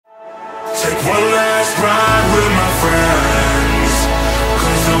one last ride with my friends,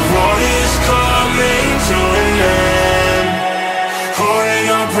 'cause the world is coming to an end. Holding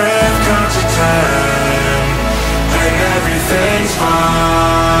our breath, count to 10, and everything's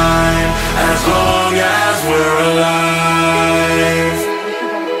fine as long as we're alive.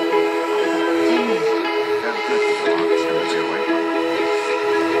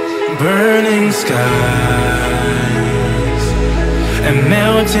 Burning skies and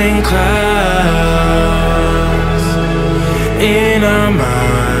melting clouds in our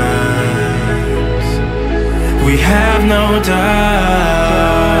minds, we have no doubt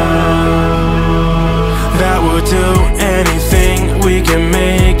that we'll do anything, we can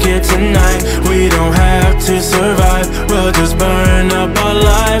make it tonight. We don't have to survive, we'll just burn up our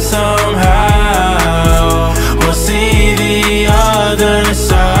lives somehow. We'll see the other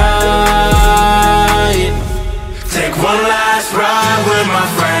side. Take one last ride with my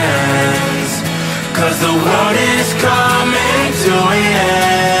friends, 'cause the world is coming to an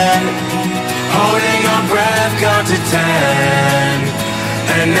end. Holding our breath, count to 10,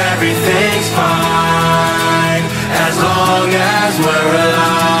 and everything's fine as long as we're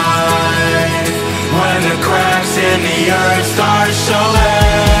alive. When the cracks in the earth start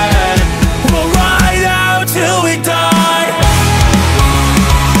showing, we'll ride out till we die.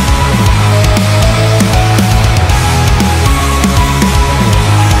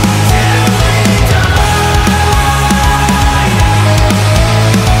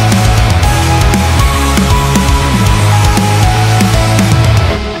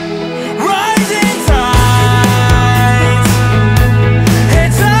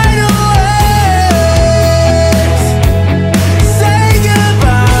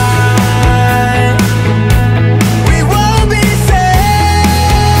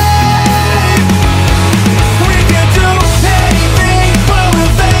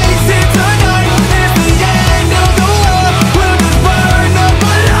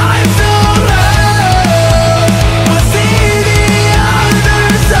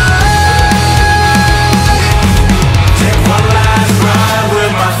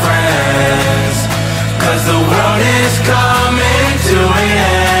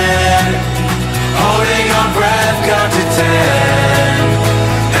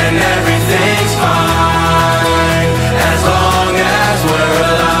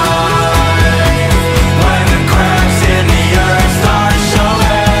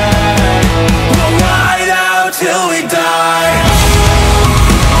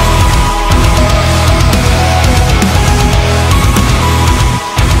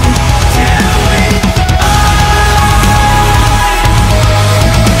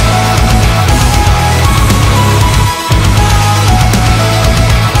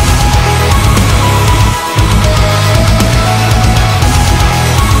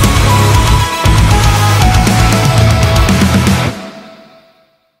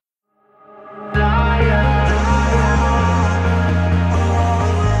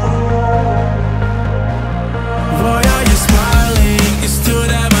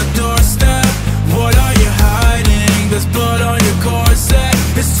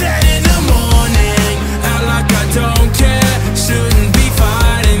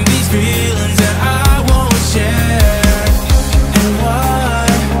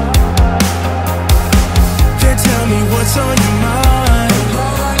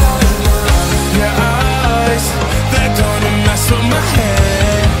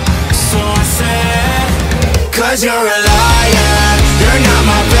 Cause you're a liar, you're not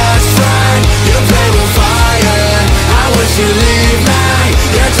my best friend. You play with fire, I wish you'd leave me.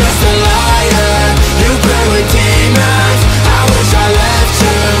 You're just a liar, you play with demons. I wish I left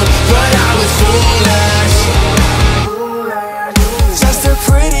you, but I was foolish. Just a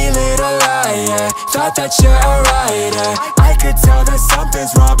pretty little liar, thought that you're a writer. I could tell that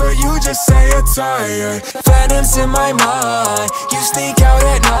something's wrong, but you just say you're tired. Phantoms in my mind, you sneak out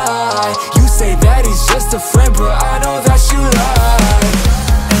at night. You say that he's just a friend, but I know that you lie.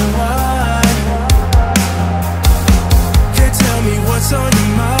 And why? Can't tell me what's on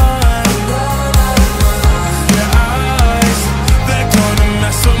your mind. Your eyes, they're gonna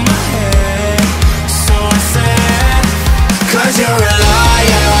mess with my head. So I said, 'cause you're a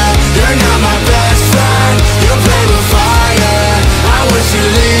liar, you're not my best friend. You play with fire, I wish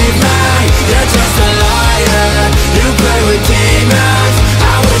you'd leave me. You're just a liar, you play with demons.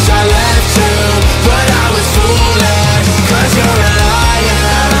 I wish I left you, but I was foolish. 'Cause you're a liar.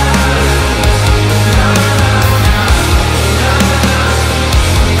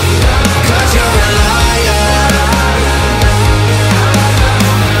 'Cause you're a liar.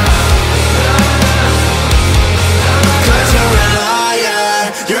 'Cause you're a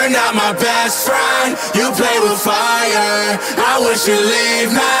liar, you're not my best liar. I wish you'd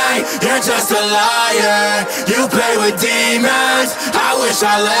leave me, you're just a liar. You play with demons, I wish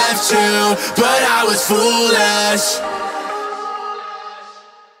I left you, but I was foolish.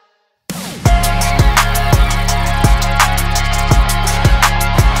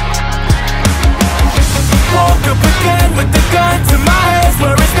 Woke up again with the gun to my head,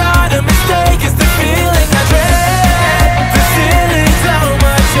 swear it's not a mistake, it's the feeling I dread. The ceiling's on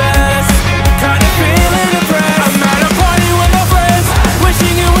my chest, kinda feeling depressed. I'm at a party with my friends,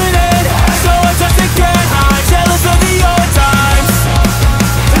 wishing it would end, so I just to get high, jealous of the old times,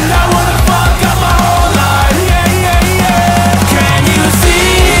 and I wanna fuck up my whole life. Yeah, yeah, yeah. Can you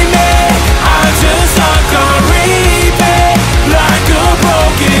see me? I'm just stuck on repeat, like a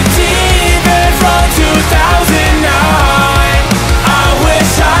broken TV from 2009. I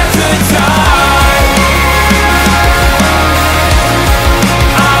wish I could die.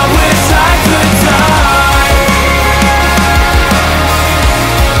 I wish I could die.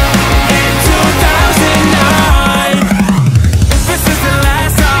 In 2009. This is the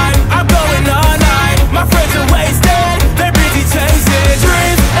last time, I'm going all night. My friends are wasted, they're busy chasing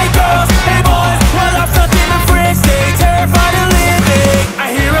dreams. Hey girls, hey boys, well I'm stuck in the fridge, stay terrified of living. I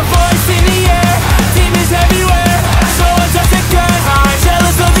hear a voice in the air, demons everywhere, so I just to get high,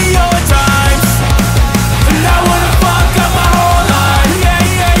 jealous of the old times, and I wanna fuck up my whole life. Yeah,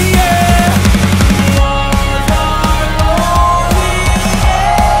 yeah, yeah.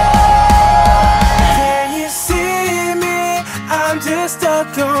 Can you see me? I'm just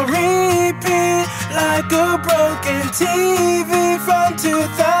stuck on repeat, like a broken TV from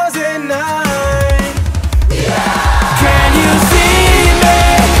 2009. Can you see me?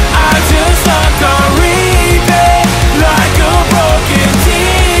 I'm just stuck on repeat, like a broken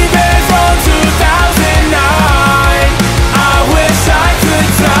TV from 2009. I wish I could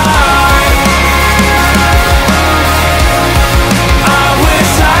die. I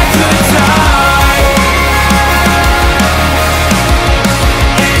wish I could die.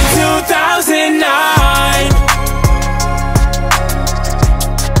 In 2009.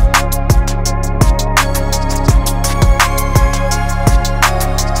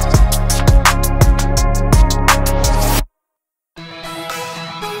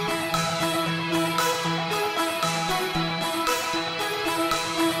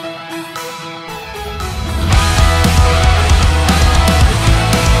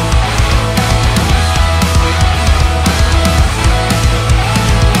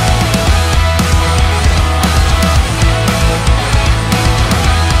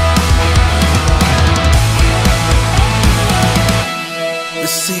 The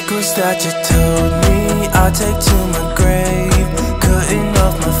secrets that you told me, I'll take to my grave, cutting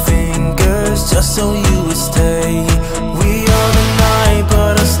off my fingers just so you would stay. We are the night,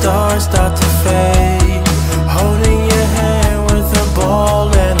 but our stars start to fade, holding your hand with a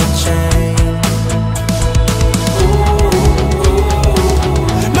ball and a chain.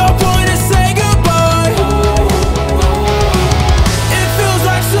 No point to say goodbye, it feels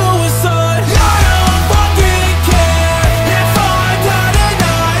like suicide. I don't fucking care if I die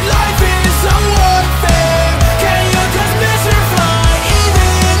tonight. Life is so unfair. Can you just miss your flight,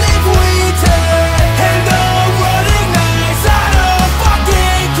 even if we tear? And the running nights, I don't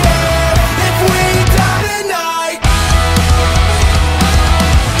fucking care if we die tonight.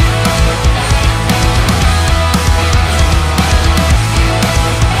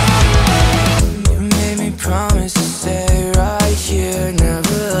 You made me promise to stay right here,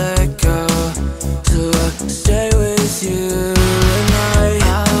 never let go, so I'll stay with you tonight. I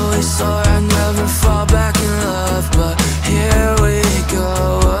always thought I'd never fall back in love, but here we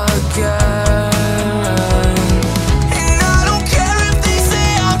go again. And I don't care if they say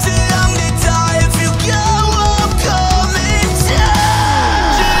I'm too young to die. If you go, I'm coming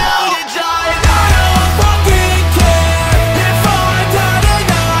down. Too young to die. I don't fucking care if I die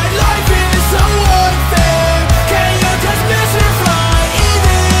tonight. Life is so unfair. Can you just miss your flight,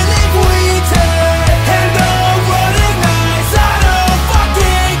 even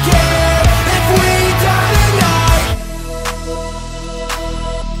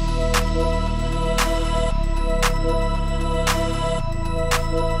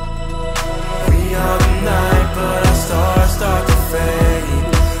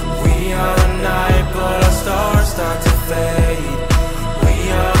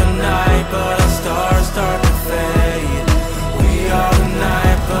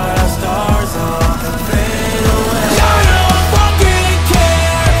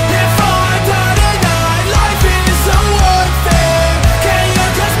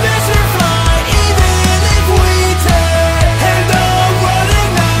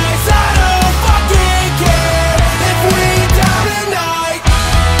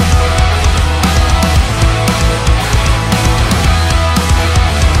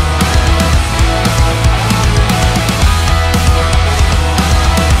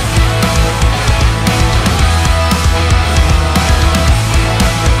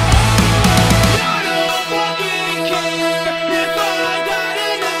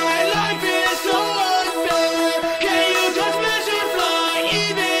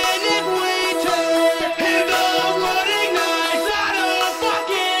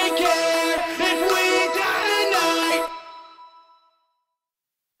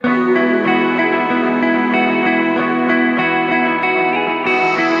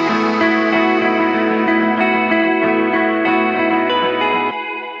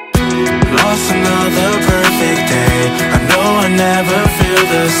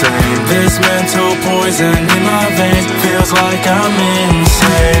the same. This mental poison in my veins feels like I'm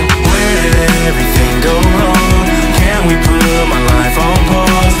insane. Where did everything go wrong? Can we put my life on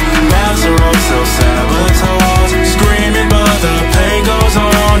pause? Paths are all self-sabotage, screaming but the pain goes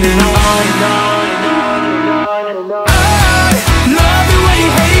on and on and on. I love the way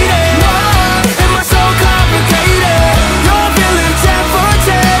you hate it. Am I so complicated? You're feeling 10 for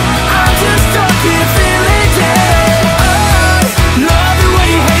 10. I'm just stuck here feeling dead. I love the way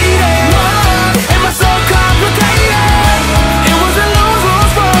you hate it. Am I so complicated? It was a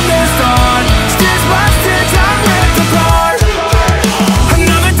lose-lose from the start. Stitch by stitch, I ripped apart.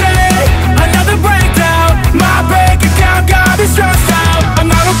 Another day, another breakdown. My bank account got me stressed out. I'm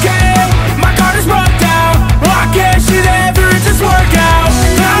not okay, my card is broke down. Why can't shit ever just work out?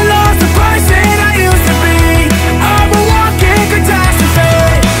 I lost the person I used to be. I'm a walking catastrophe.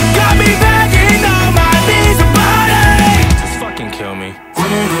 Got me begging on my knees about it. Just fucking kill me.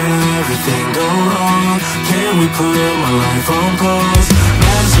 Where did everything go wrong? Can we put my life on pause?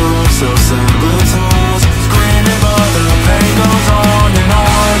 Paths are all self-sabotage, screaming but the pain goes on and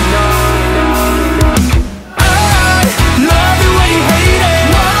on. I love the way you hate it.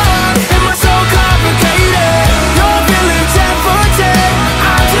 Am I so complicated? You're feeling 10 for 10.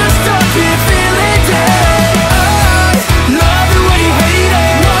 I'm just stuck here feeling dead. I love the way you hate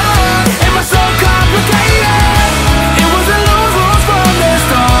it. Am I so complicated? It was a lose-lose from the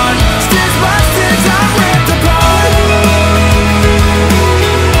start. Stitch by stitch, I ripped apart.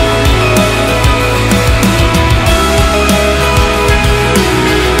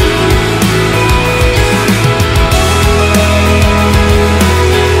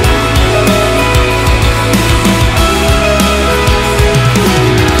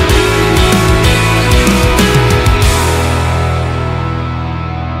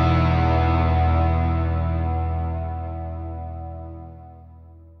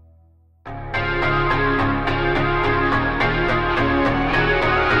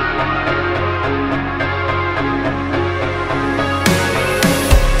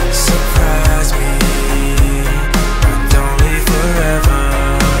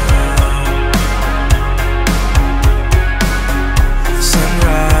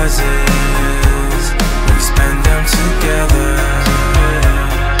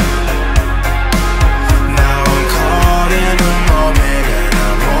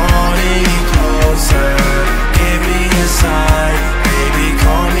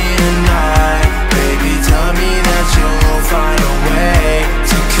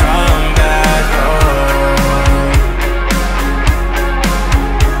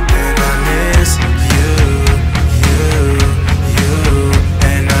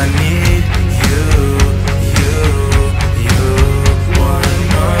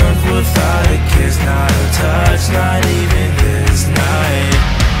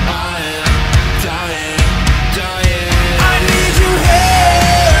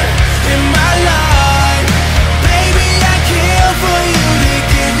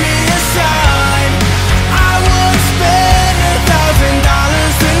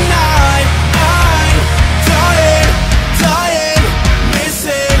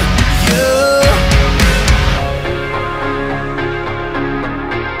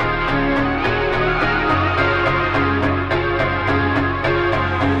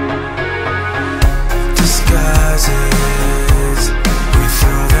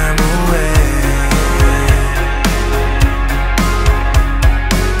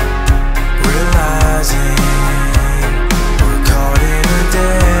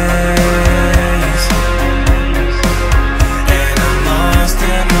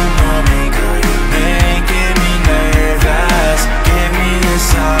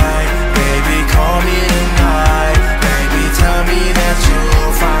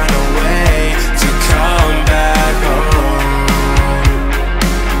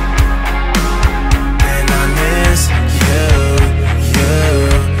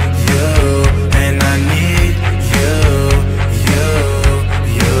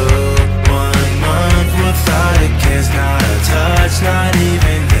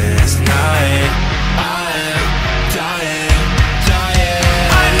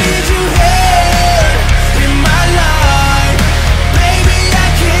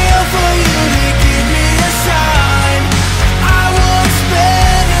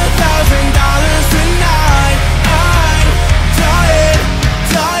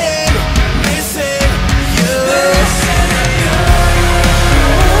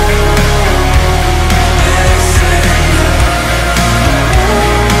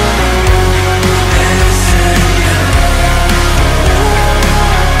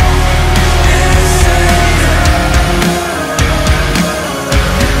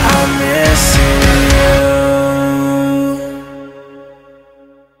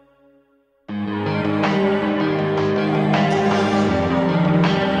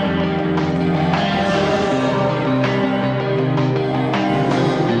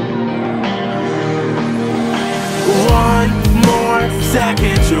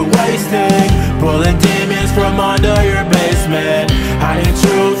 jacket you're wasting, pulling demons from under your basement, hiding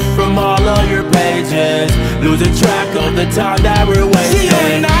truth from all of your pages, losing track of the time that we're wasting. See,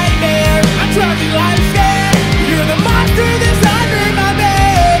 you're a nightmare, I'm trapping life scared. You're the monster that's under my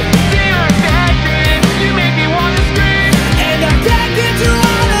bed. See, you're a bad thing, you make me wanna scream, and I can't get you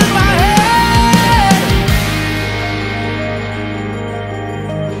out of my head.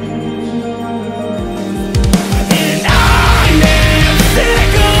 And I am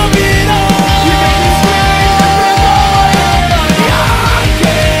sick of it all. You make me scream, I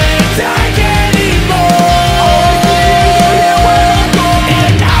can't take anymore.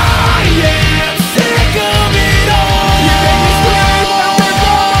 And I am sick of it all. You make me scream,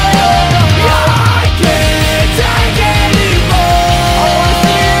 I can't take anymore.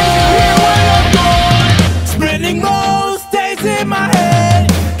 Spinning most days in my head,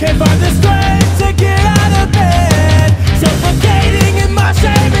 can't find the strength to get out of bed, suffocating in my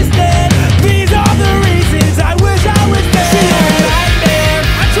shame instead. These are the reasons I wish I was dead. See, you're a nightmare,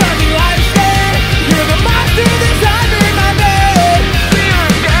 I'm trapping life scared. You're the monster that's under my bed. See, you're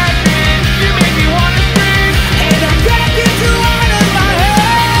a bad thing, you make me wanna scream, and I can't get you out of my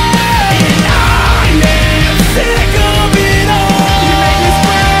head. And I am sick of it all. You make me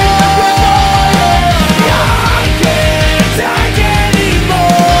scream, I can't take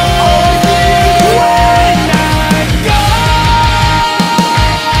anymore. When I go,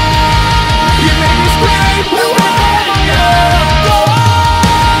 you make me scream. When I go,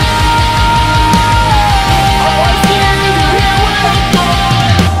 all I see is you here when I'm gone.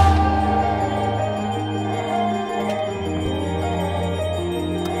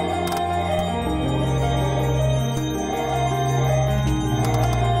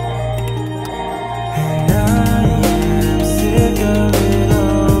 And I am sick of it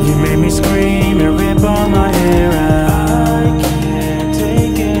all. You made me scream and rip all my hair out. I can't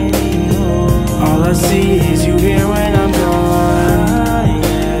take anymore. All I see is you here when I'm gone. I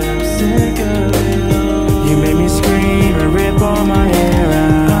am sick of it all. You made me scream and rip all my hair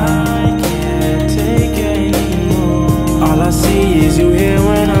out. I can't take anymore. All I see is you here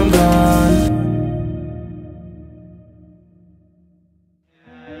when I'm gone.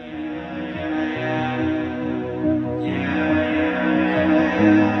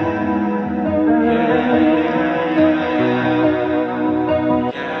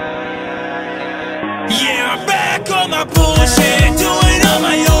 Yeah, I'm back on my bullshit, doing all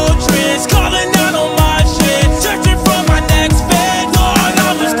my old tricks, calling out on my shit, searching for my next fit. Thought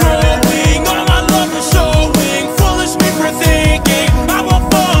I was growing, all my love was showing. Foolish me for thinking I won't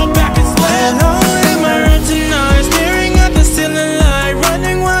fall back and slip. Alone in my room tonight, staring at the ceiling light,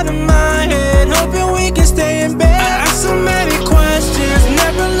 running wild in my head, hoping we can stay in bed. I ask so many questions,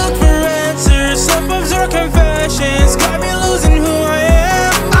 never look for answers. Some absurd confessions got me losing who I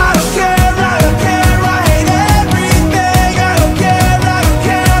am. I don't care, I don't care, I hate everything. I don't care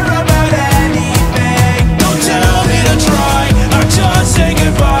about anything. Don't tell me to try, I just say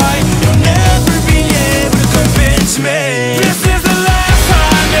goodbye. You'll never be able to convince me. This is the last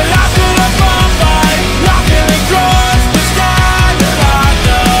time that I feel like I'm fine. Not feeling crossed, but standing locked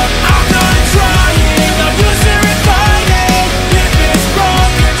up. I'm done trying, no use in refining. If it's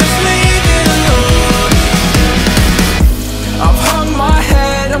broken, just leave it alone. I've hung my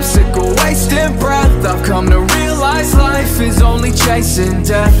head, I'm sick of wasting breath. I've come to realize life is only chasing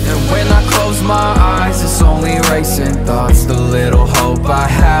death. And when I close my eyes, it's only racing thoughts. The little hope I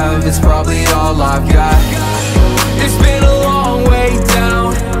have is probably all I've got. It's been a long way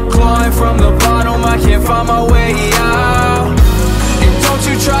down, clawing from the bottom, I can't find my way out. And don't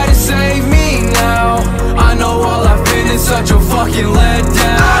you try to save me now, I know all I've been is such a fucking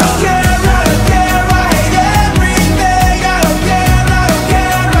letdown. I don't care, I don't care, I hate everything. I don't care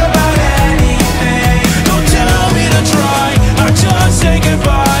about anything. Don't tell me to try, I just say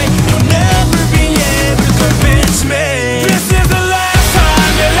goodbye. You'll never be able to convince me. This is the last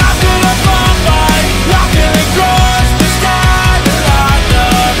time that I feel like I'm fine. Not feeling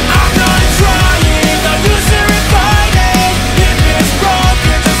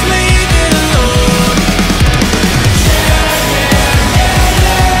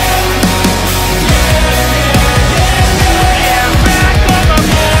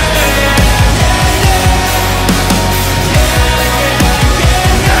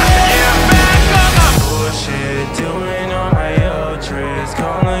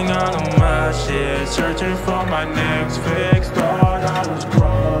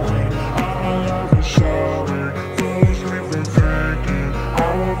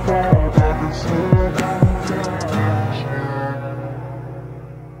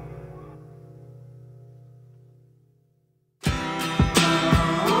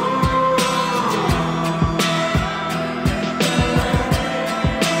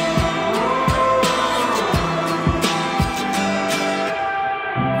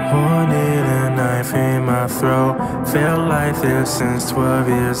throat. Feel like this since 12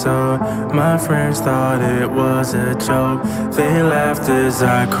 years old. My friends thought it was a joke. They laughed as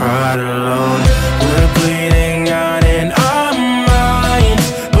I cried alone. We're bleeding out in our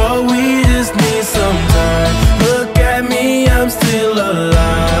minds, but we just need some time. Look at me, I'm still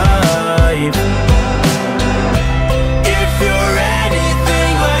alive. If you're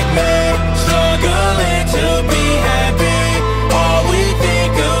anything like me, struggling to be happy, all we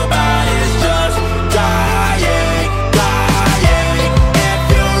think about is just dying, dying. If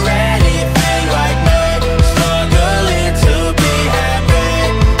you're anything like me, struggling to be happy,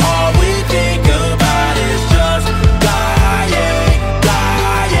 all we think about is just dying,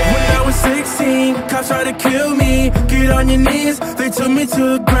 dying. When I was 16, cops tried to kill me. Get on your knees, they took me to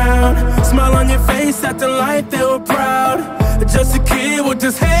the ground. Smile on your face, acting like they were proud. Just a kid with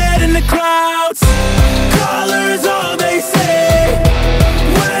his head in the clouds. Colors all they say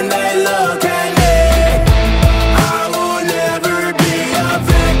when they look at me. I will never be a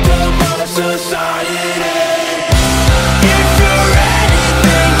victim of society. If you're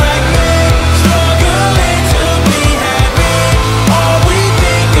anything like me, struggling to be happy, all we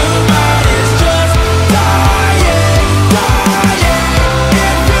think about is just dying, dying.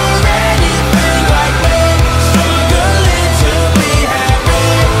 If you're anything like me, struggling to be happy,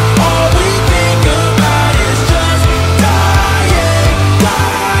 all we think about is just dying,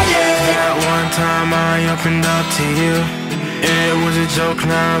 dying. That one time I opened up to you, it was a joke,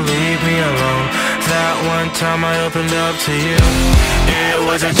 now leave me alone. That one time I opened up to you, it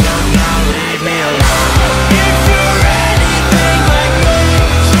was a joke, now leave me alone. If you're anything like me,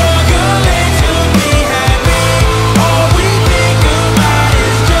 struggling to be happy, all we think about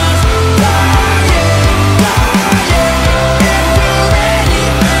is just dying, dying. If you're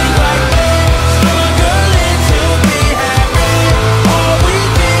anything like me, struggling to be happy, all we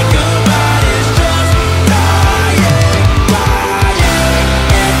think about is just dying, dying.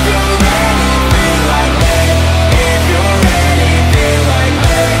 If you're anything like me, if you're anything like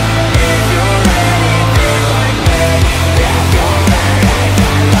me, if you're anything like me, if you're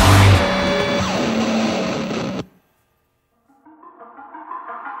anything like me.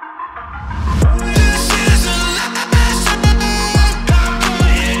 This is the last time I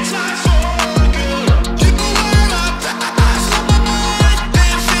put in time for good. You were my past life.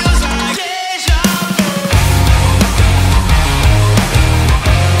 It feels like deja vu.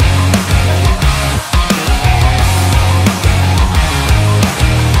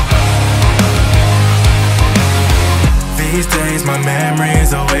 These days my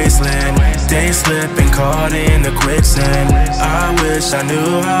memory's a wasteland. Days slipping, caught in the quicksand. I wish I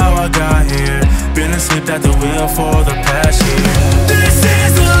knew how I got here. Been asleep at the wheel for the past year. This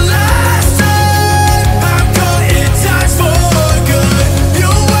is the last time I'm cutting ties for good.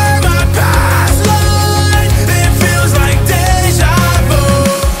 You were my past life. It feels like deja vu.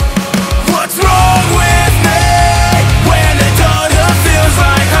 What's wrong with me? When the daughter feels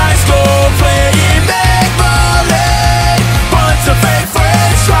like high school, playing make-believe. Bunch of fake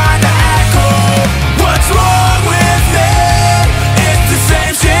friends trying to act cool. What's wrong with me? It's the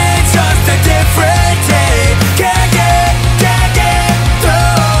same shit, just a different day. Can't get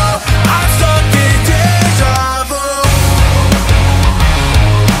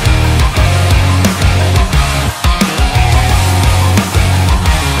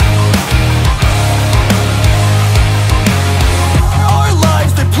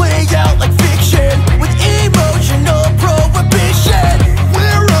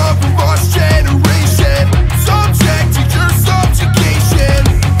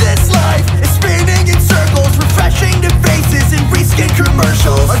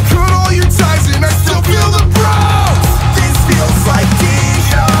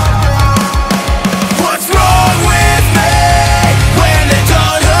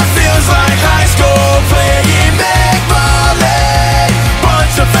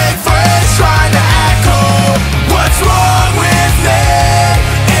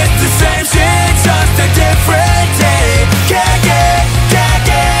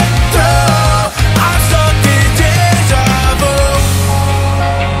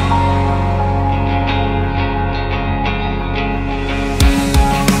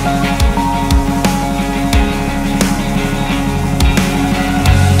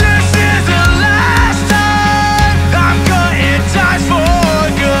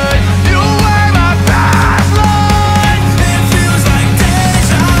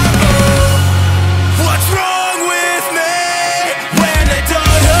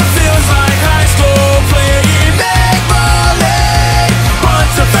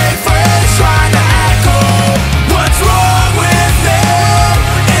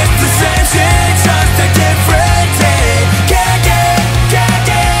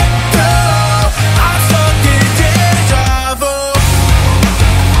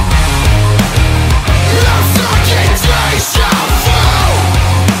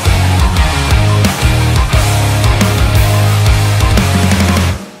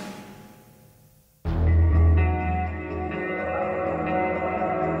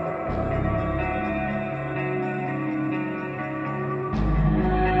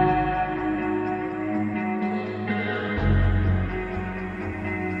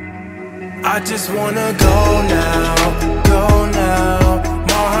I just wanna go now, go now.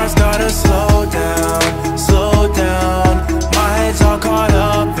 My heart's gotta slow down, slow down. My head's all caught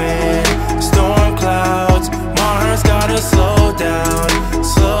up in storm clouds. My heart's gotta slow down,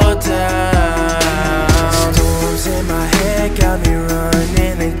 slow down. Storms in my head got me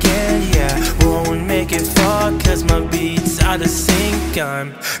running again, yeah. Won't make it far cause my beat's out of sync.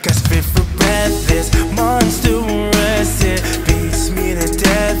 I'm gasping for breath, this monster won't rest. It beats me to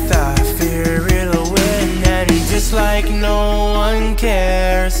death, I fear it'll win. And just like no one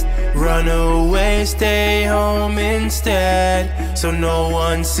cares, run away, stay home instead, so no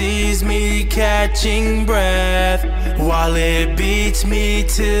one sees me catching breath while it beats me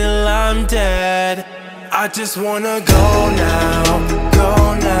till I'm dead. I just wanna go now,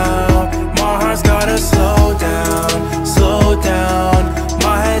 go now. My heart's gotta slow down, slow down.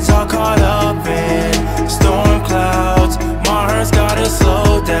 My head's all caught up in storm clouds. My heart's gotta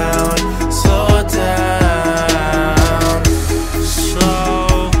slow down, slow down.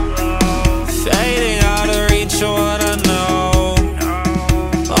 Slow, fading out of reach of what I know.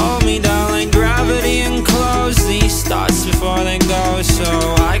 Hold me down like gravity and close these thoughts before they go,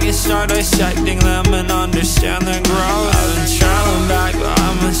 so I can start dissecting them and understand their growth. I've been traveling back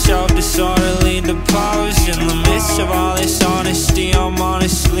by myself, disorderly deposed. In the midst of all this honesty, I'm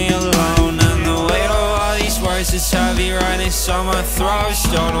honestly alone. And the weight of all these words is heavy right inside my throat,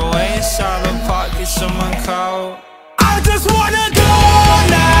 stowed away inside the pockets of my coat. I just wanna go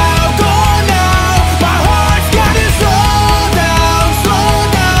now, go now. My heart's gotta slow down, slow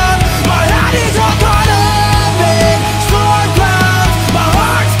down. My head is all caught up in storm clouds. My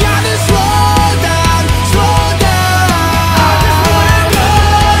heart's gotta slow down, slow down. I just wanna go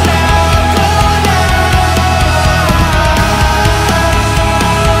now, go now.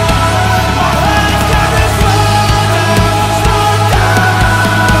 My heart's gotta slow down, slow down.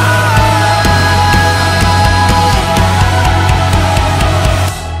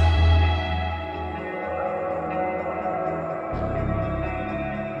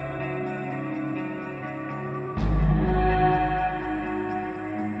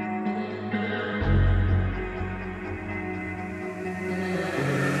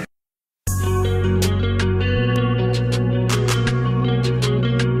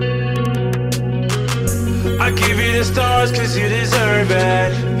 I give you the stars cause you deserve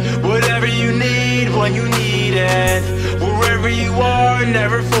it. Whatever you need when you need it. Wherever you are,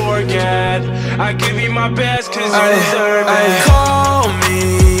 never forget. I give you my best cause you deserve it. Call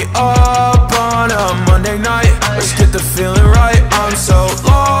me up on a Monday night. Let's get the feeling right. I'm so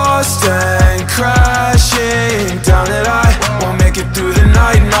lost and crashing down that I won't make it through the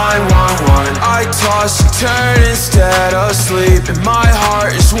night. 911. I toss and turn instead of sleep, and my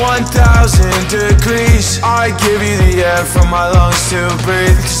heart is 1,000 degrees. I give you the air from my lungs to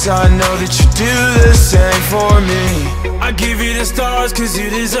breathe, cause I know that you do the same for me. I give you the stars cause you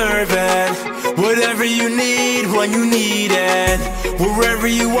deserve it. Whatever you need when you need it. Wherever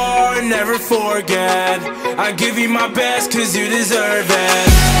you are, never forget. I give you my best cause you deserve it.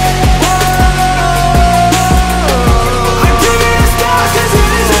 I give you the stars cause you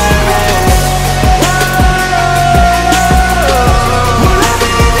deserve it. Whatever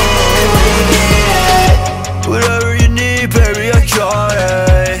you need when you need it. Whatever you need, baby, I got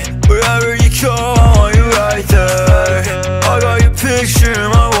it. Wherever you go, I want you right there. I got your picture in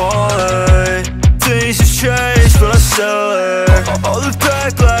my wallet. Things have changed, but I sell it. All the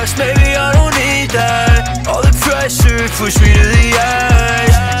backlash, maybe I don't need that. All the pressure pushed me to the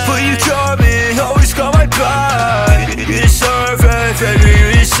edge, but you got me, always got my back. You deserve it, baby,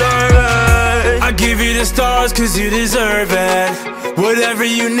 you deserve it. I give you the stars cause you deserve it. Whatever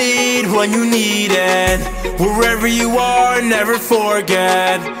you need when you need it. Wherever you are, never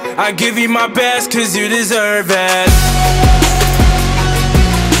forget. I give you my best cause you deserve it.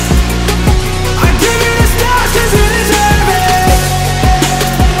 I give you the stars cause you deserve it.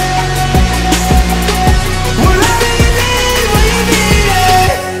 Whatever you need when you need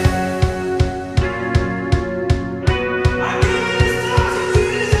it.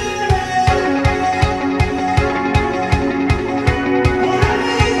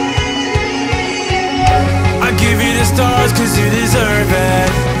 I give you the stars cause you deserve it. I give you the stars cause you deserve it.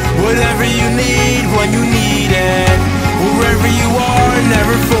 Whatever you need when you need it. Wherever you are,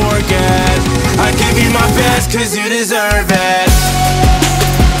 never forget. I give you my best cause you deserve it.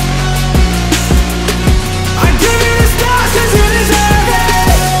 I give you the stars cause you deserve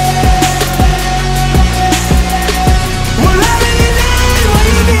it. Whatever you need when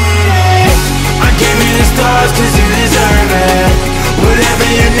you need it. I give you the stars cause you deserve it. Whatever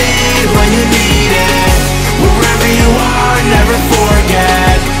you need when you need it. Wherever you are, never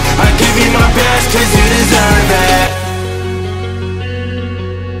forget. I give you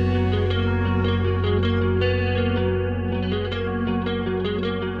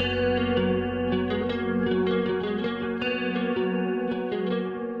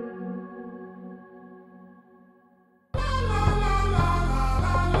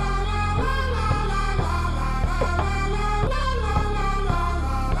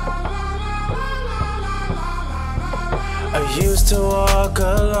Used to walk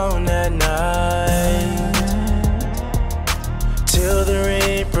alone at night till the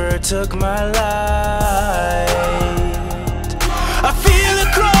Reaper took my life. I feel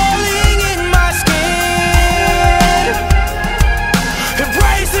it crawling in my skin.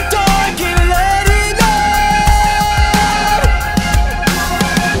 Embrace the dark and let it out.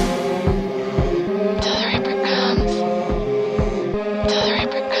 Till the Reaper comes. Till the Reaper comes. Till the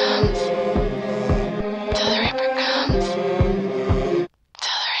Reaper comes. Till the Reaper comes.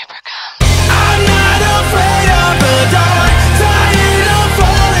 I'm not afraid of the dark, tired of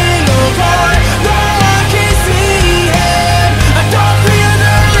falling apart. No one can see it. I don't feel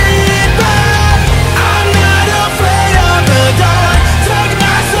the Reaper. I'm not afraid of the dark. Take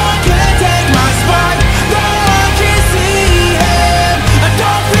my soul, can't take my spark. No one can see it. I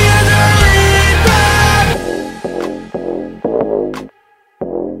don't feel the Reaper.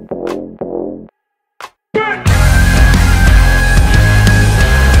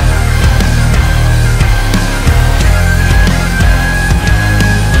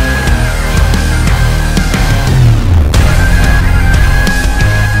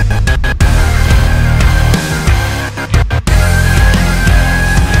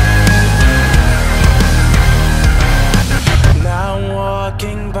 Now I'm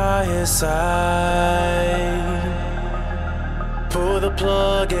walking by his side. Pull the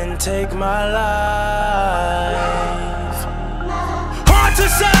plug and take my life. Hearts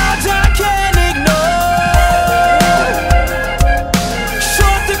and sounds I can't ignore.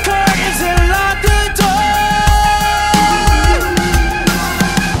 Shut the curtains and lock the door.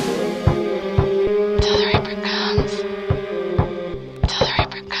 Till the Reaper comes. Till the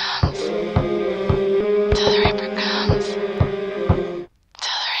Reaper comes. Till the Reaper comes. Till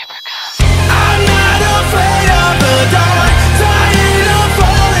the Reaper comes. I'm not afraid of the dark, tired of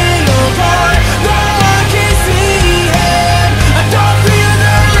falling apart. No one can see it. I don't feel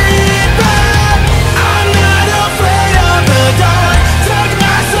the Reaper. I'm not afraid of the dark. Take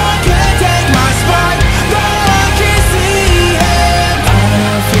my soul, can't take my spark. No one can see it. I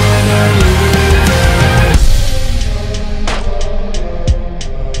don't feel the Reaper.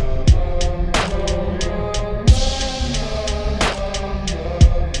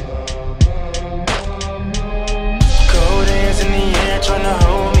 Cold hands in the air trying to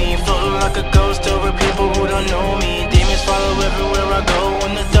hold me, floating like a ghost over people who don't know me. Demons follow everywhere I go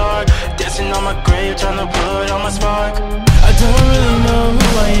in the dark, dancing on my grave trying to put on my spark. I don't really know who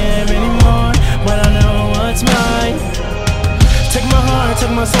I am anymore, but I know what's mine. Take my heart,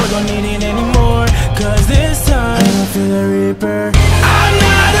 take my soul, don't need it anymore. Cause this time I don't feel the Reaper. I'm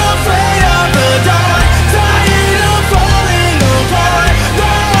not afraid of the dark, tired of falling apart. No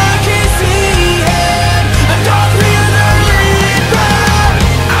one can see it. I don't feel the Reaper.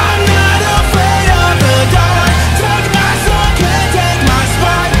 I'm not afraid of the dark. Take my soul, can't take my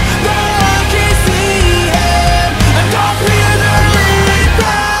spark. No one can see it. I don't feel the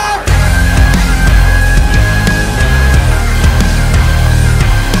Reaper.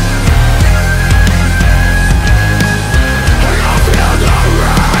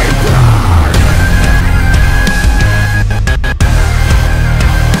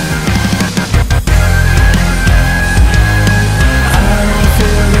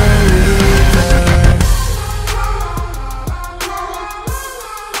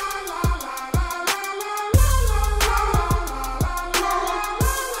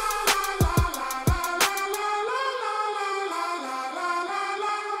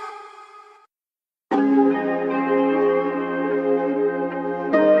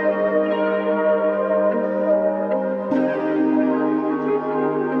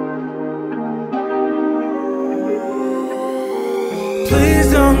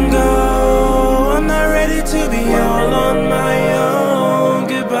 Please don't go, I'm not ready to be all on my own.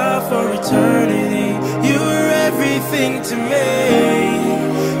 Goodbye for eternity. You were everything to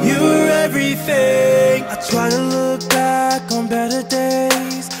me. You were everything. I try to look back on better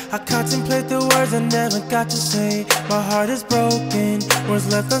days. I contemplate the words I never got to say. My heart is broken, words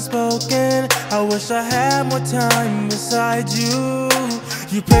left unspoken. I wish I had more time beside you.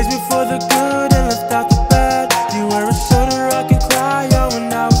 You praised me for the good and left out the bad. You were a shoulder I can cry on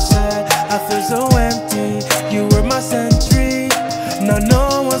when I was sad. I feel so empty, you were my sentry. Now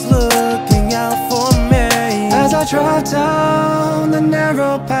no one's looking out for me. As I drive down the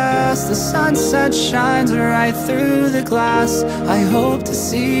narrow path, the sunset shines right through the glass. I hope to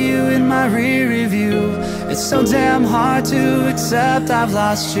see you in my rear view. It's so damn hard to accept I've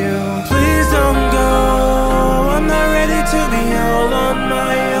lost you. Please don't go, I'm not ready to be all on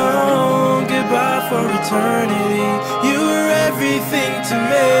my own. Goodbye for eternity. You were everything to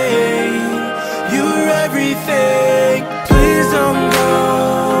me. You were everything. Please Please don't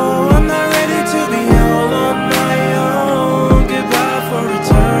go, I'm not ready to be all on my own. Goodbye for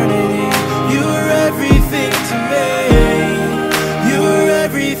eternity. You were everything to me. You were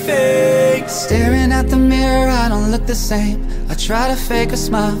everything. Staring at the mirror, I don't look the same. I try to fake a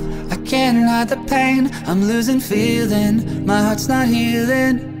smile, I can't hide the pain. I'm losing feeling, my heart's not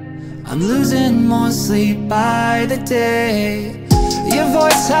healing. I'm losing more sleep by the day. Your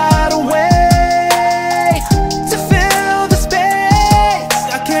voice had a way to fill the space.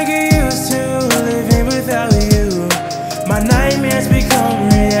 I can't get used to living without you. My nightmares become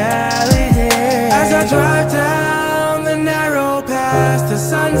reality. As I drive down the narrow path, the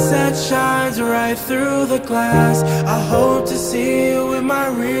sunset shines right through the glass. I hope to see you in my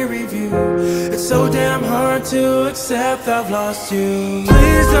rear view. It's so damn hard to accept I've lost you.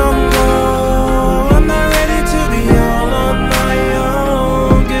 Please don't go, I'm not ready to be all on my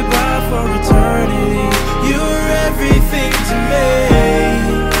own. Goodbye for eternity. You were everything to me.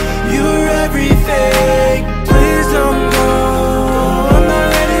 You were everything. Please don't go, I'm not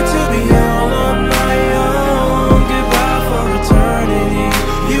ready to be all on my own. Goodbye for eternity.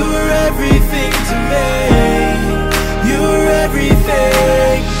 You were everything to me. You were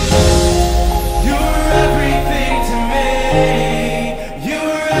everything. You were everything to me. You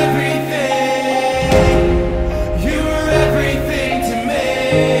were everything. You were everything to me.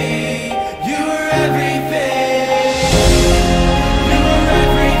 You were everything. You were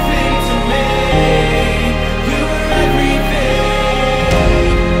everything to me. You were everything.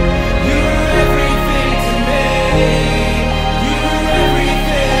 You were everything to me. You were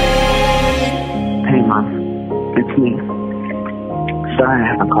everything. Hey Mom, it's me. Sorry I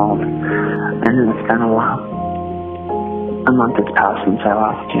haven't called. I know it's been a while. A month has passed since I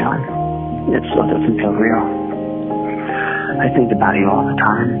lost you, and it still doesn't feel real. I think about you all the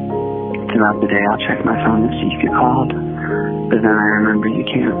time. Throughout the day I'll check my phone to see if you called, but then I remember you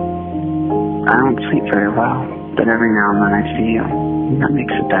can't. I don't sleep very well, but every now and then I see you, and that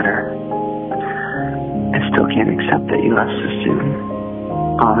makes it better. I still can't accept that you left so soon.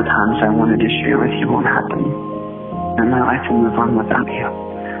 All the times I wanted to share with you won't happen, and my life will move on without you.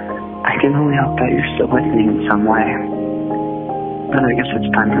 I can only hope that you're still with me in some way. But I guess it's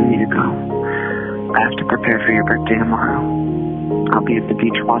time for me to go. I have to prepare for your birthday tomorrow. I'll be at the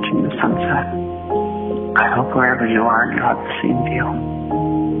beach watching the sunset. I hope wherever you are, you have the same view.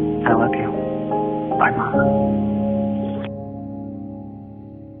 I love you. Bye, Mom.